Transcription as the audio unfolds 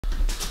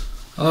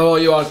Hello all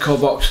you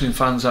hardcore boxing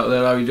fans out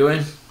there, how are you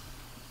doing?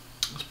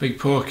 It's Big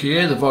Porky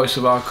here, the voice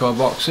of hardcore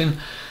boxing.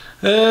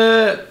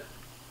 There's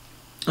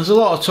a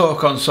lot of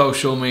talk on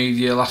social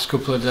media last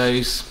couple of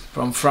days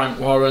from Frank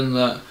Warren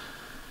that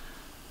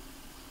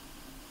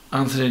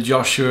Anthony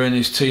Joshua and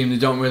his team, they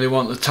don't really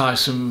want the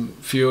Tyson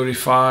Fury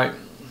fight.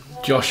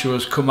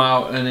 Joshua's come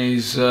out and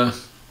he's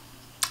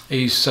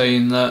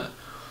saying that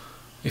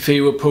if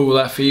he were Pool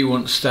F, he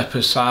wouldn't step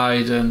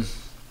aside, and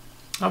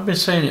I've been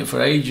saying it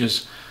for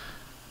ages.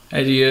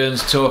 Eddie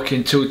Hearn's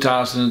talking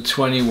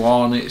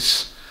 2021.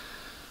 It's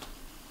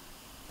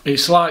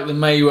like the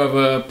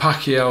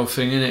Mayweather-Pacquiao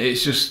thing, isn't it?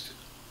 It's just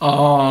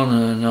on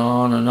and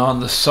on and on.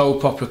 The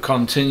soap opera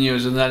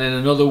continues, and then in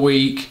another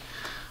week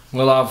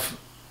there'll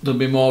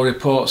be more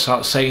reports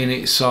out saying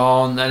it's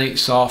on, then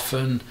it's off,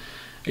 and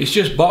it's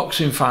just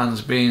boxing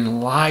fans being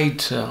lied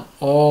to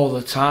all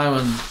the time.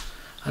 And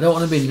I don't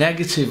want to be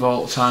negative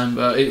all the time,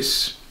 but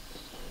it's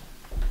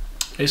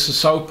a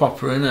soap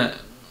opera, isn't it?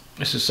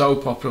 It's a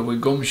soap opera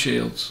with gum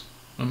shields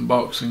and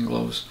boxing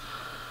gloves.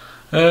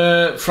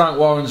 Frank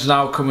Warren's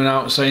now coming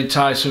out saying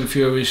Tyson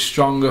Fury is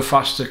stronger,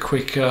 faster,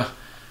 quicker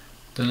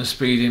than a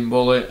speeding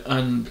bullet,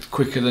 and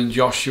quicker than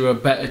Joshua,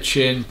 better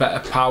chin,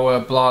 better power,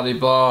 blah de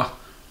blah.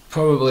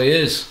 Probably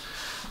is,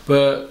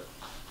 but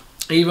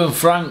even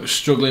Frank's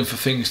struggling for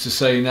things to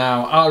say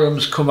now.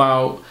 Aram's come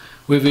out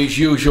with his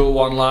usual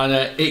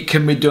one-liner, it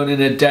can be done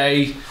in a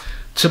day.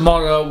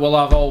 Tomorrow we'll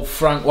have old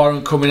Frank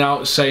Warren coming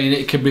out saying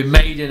it can be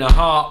made in a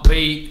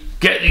heartbeat.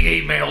 Get the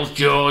emails,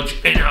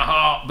 George, in a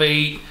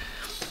heartbeat.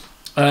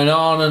 And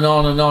on and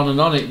on and on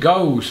and on it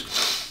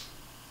goes.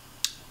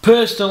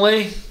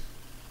 Personally,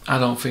 I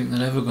don't think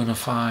they're ever going to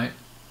fight.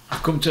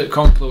 I've come to the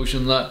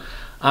conclusion that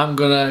I'm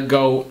going to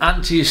go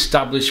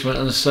anti-establishment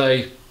and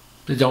say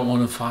they don't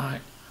want to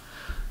fight.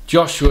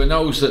 Joshua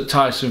knows that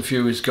Tyson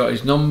Fury's got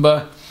his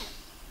number.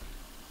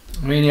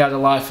 I mean, he had a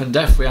life and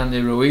death with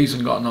Andy Ruiz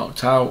and got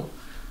knocked out.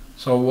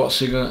 So what's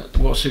he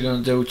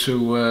gonna do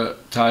to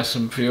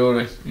Tyson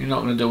Fury? You're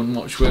not gonna do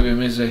much with him,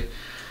 is he?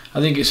 I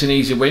think it's an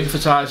easy win for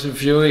Tyson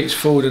Fury. It's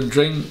food and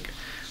drink.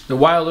 The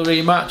Wilder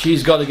rematch,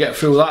 he's got to get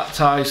through that.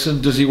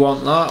 Tyson, does he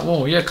want that?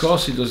 Well, yeah, of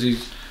course he does.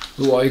 He's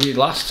what he did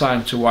last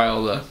time to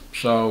Wilder,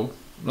 so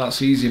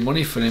that's easy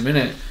money for him, isn't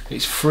it?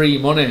 It's free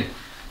money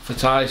for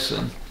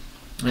Tyson,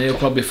 and he'll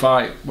probably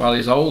fight while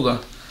he's older.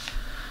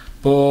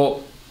 But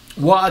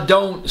what I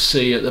don't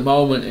see at the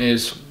moment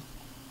is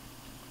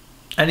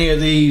any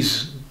of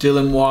these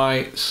Dylan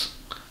Whites,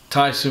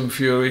 Tyson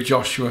Fury,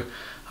 Joshua.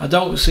 I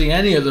don't see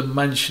any of them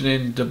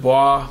mentioning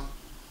Dubois,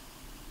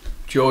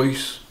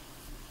 Joyce,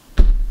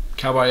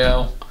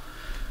 Caballel.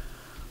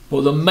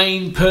 But the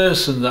main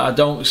person that I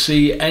don't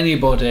see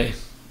anybody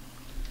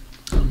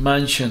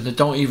mention, they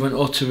don't even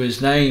utter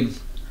his name,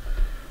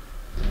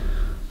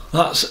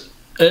 that's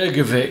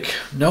Hrgovic.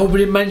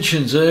 Nobody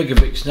mentions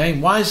Hrgovic's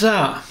name. Why is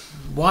that?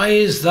 Why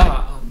is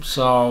that?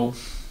 So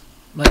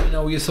let me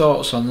know your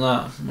thoughts on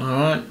that.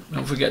 Alright,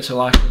 don't forget to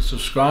like and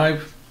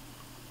subscribe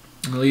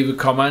and leave a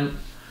comment.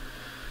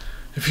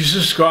 If you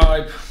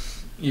subscribe,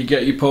 you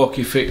get your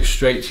Porky fix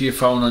straight to your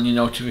phone on your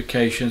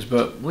notifications,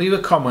 but leave a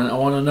comment. I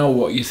want to know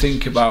what you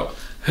think about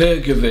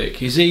Hrgovic.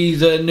 Is he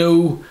the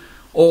new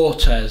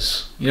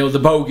Ortiz, you know, the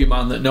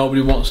bogeyman that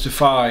nobody wants to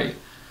fight?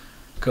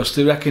 Because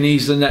they reckon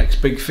he's the next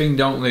big thing,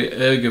 don't they,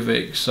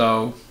 Hrgovic?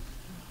 So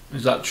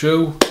is that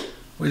true?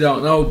 We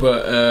don't know,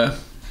 but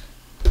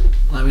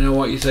let me know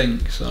what you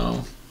think.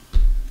 So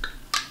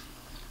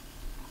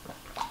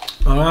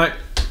alright,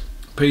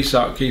 peace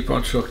out, keep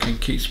on trucking,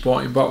 keep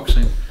supporting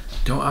boxing,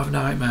 don't have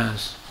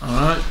nightmares.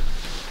 Alright.